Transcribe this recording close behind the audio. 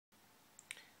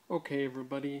Okay,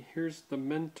 everybody, here's the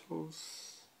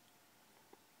Mentos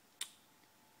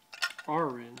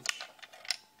Orange.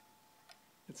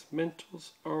 It's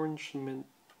Mentos Orange Mint,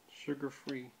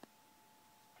 sugar-free.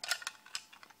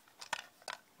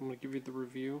 I'm going to give you the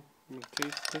review. I'm going to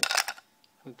taste it,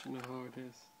 let you know how it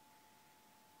is.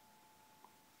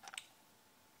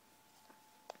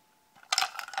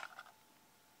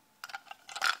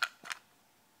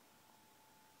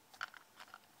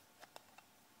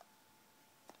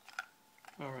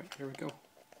 Alright, here we go.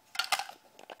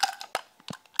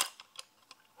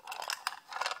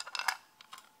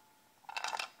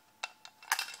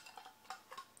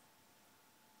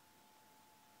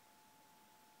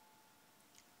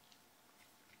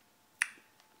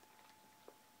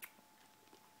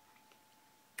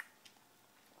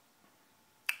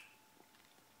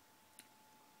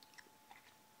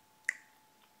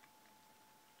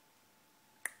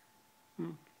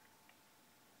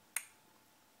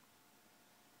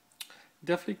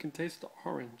 Definitely can taste the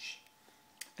orange,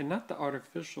 and not the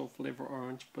artificial flavor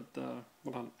orange, but the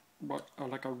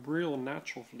like a real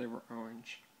natural flavor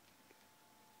orange.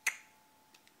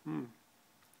 So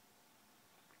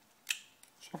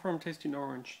far I'm tasting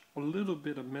orange, a little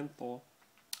bit of menthol.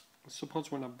 I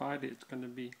suppose when I bite it, it's going to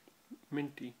be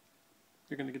minty.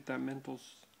 You're going to get that menthol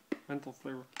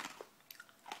flavor.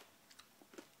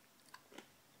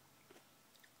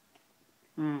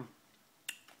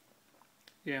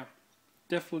 Yeah,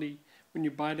 definitely when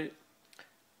you bite it,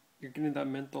 you're getting that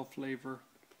menthol flavor.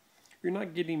 You're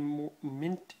not getting more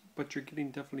minty, but you're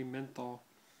getting definitely menthol.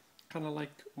 Kind of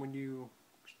like when you,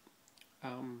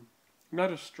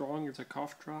 not as strong as a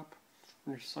cough drop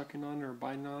when you're sucking on it or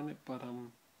biting on it, but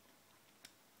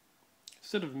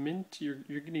instead of mint,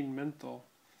 you're getting menthol.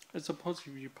 I suppose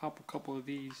if you pop a couple of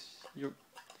these,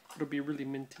 it'll be really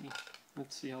minty.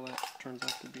 Let's see how that turns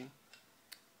out to be.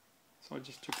 So I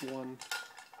just took one.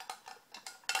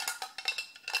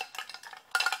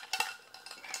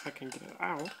 I can get it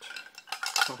out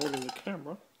by holding the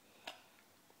camera.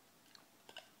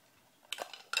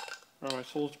 Alright,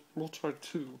 so we'll try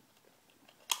two.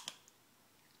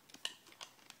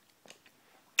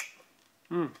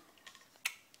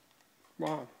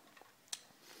 Wow.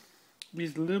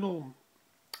 These little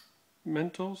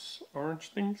Mentos orange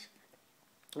things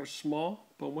are small,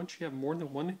 but once you have more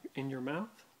than one in your mouth,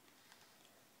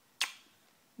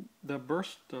 the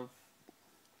burst of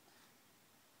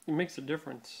it makes a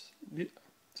difference.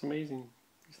 It's amazing,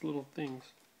 these little things.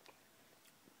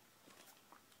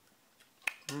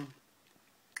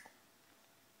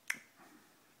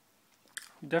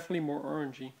 Definitely more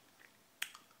orangey.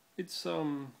 It's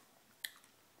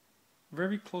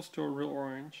very close to a real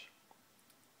orange.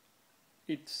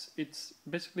 It's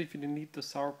basically, if you didn't eat the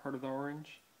sour part of the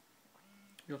orange,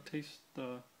 you'll taste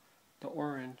the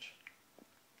orange.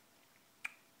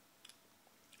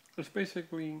 It's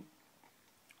basically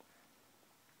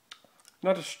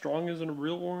not as strong as a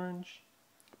real orange,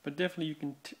 but definitely you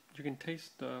can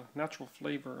taste the natural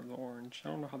flavor of the orange. I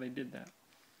don't know how they did that.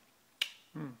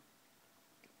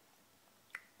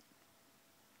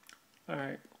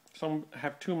 Alright, so I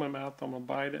have two in my mouth. I'm going to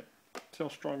bite it. See how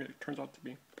strong it turns out to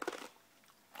be.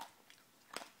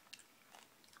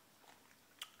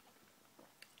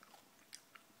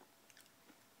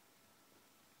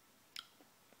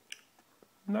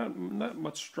 Not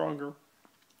much stronger.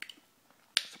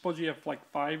 Suppose you have like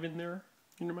 5 in there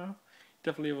in your mouth.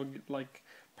 Definitely will get like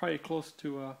probably close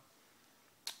to a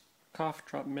cough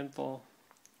drop menthol.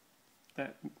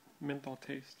 That menthol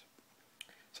taste.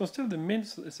 So instead of the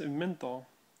mint, it's a menthol,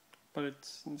 but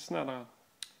it's not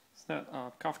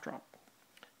a cough drop.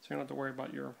 So you don't have to worry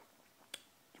about your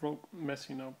throat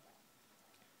messing up.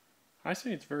 I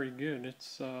say it's very good.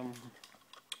 It's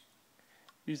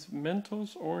these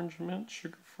Mentos Orange Mint,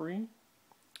 sugar-free,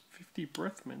 50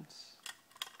 breath mints.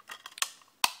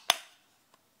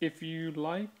 If you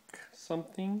like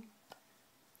something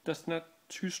that's not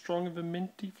too strong of a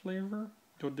minty flavor,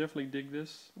 you'll definitely dig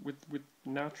this with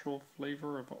natural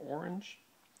flavor of orange.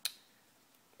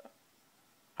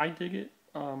 I dig it.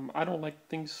 I don't like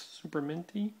things super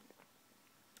minty.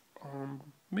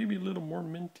 Maybe a little more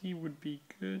minty would be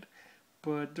good,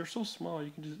 but they're so small.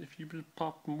 You can just, if you just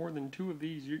pop more than 2 of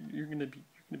these, you're gonna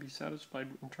be satisfied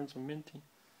in terms of minty.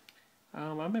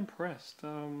 I'm impressed.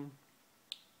 I'm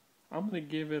gonna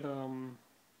give it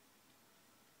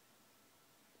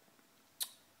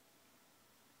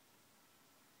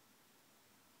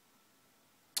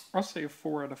I'll say a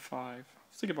 4 out of 5. I was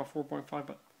thinking about 4.5,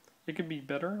 but it could be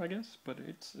better, I guess. But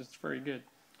it's very good.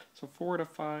 So 4 out of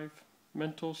 5.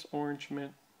 Mentos Orange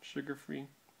Mint, sugar-free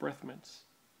breath mints.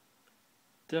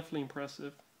 Definitely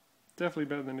impressive. Definitely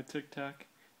better than a Tic Tac.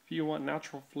 If If you want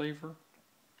natural flavor,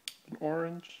 an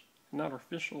orange, not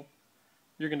artificial,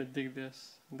 you're gonna dig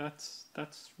this. That's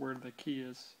where the key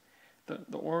is.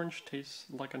 The orange tastes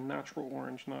like a natural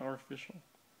orange, not artificial.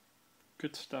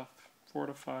 Good stuff. 4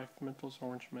 to 5 Mentos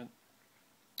Orange Mint.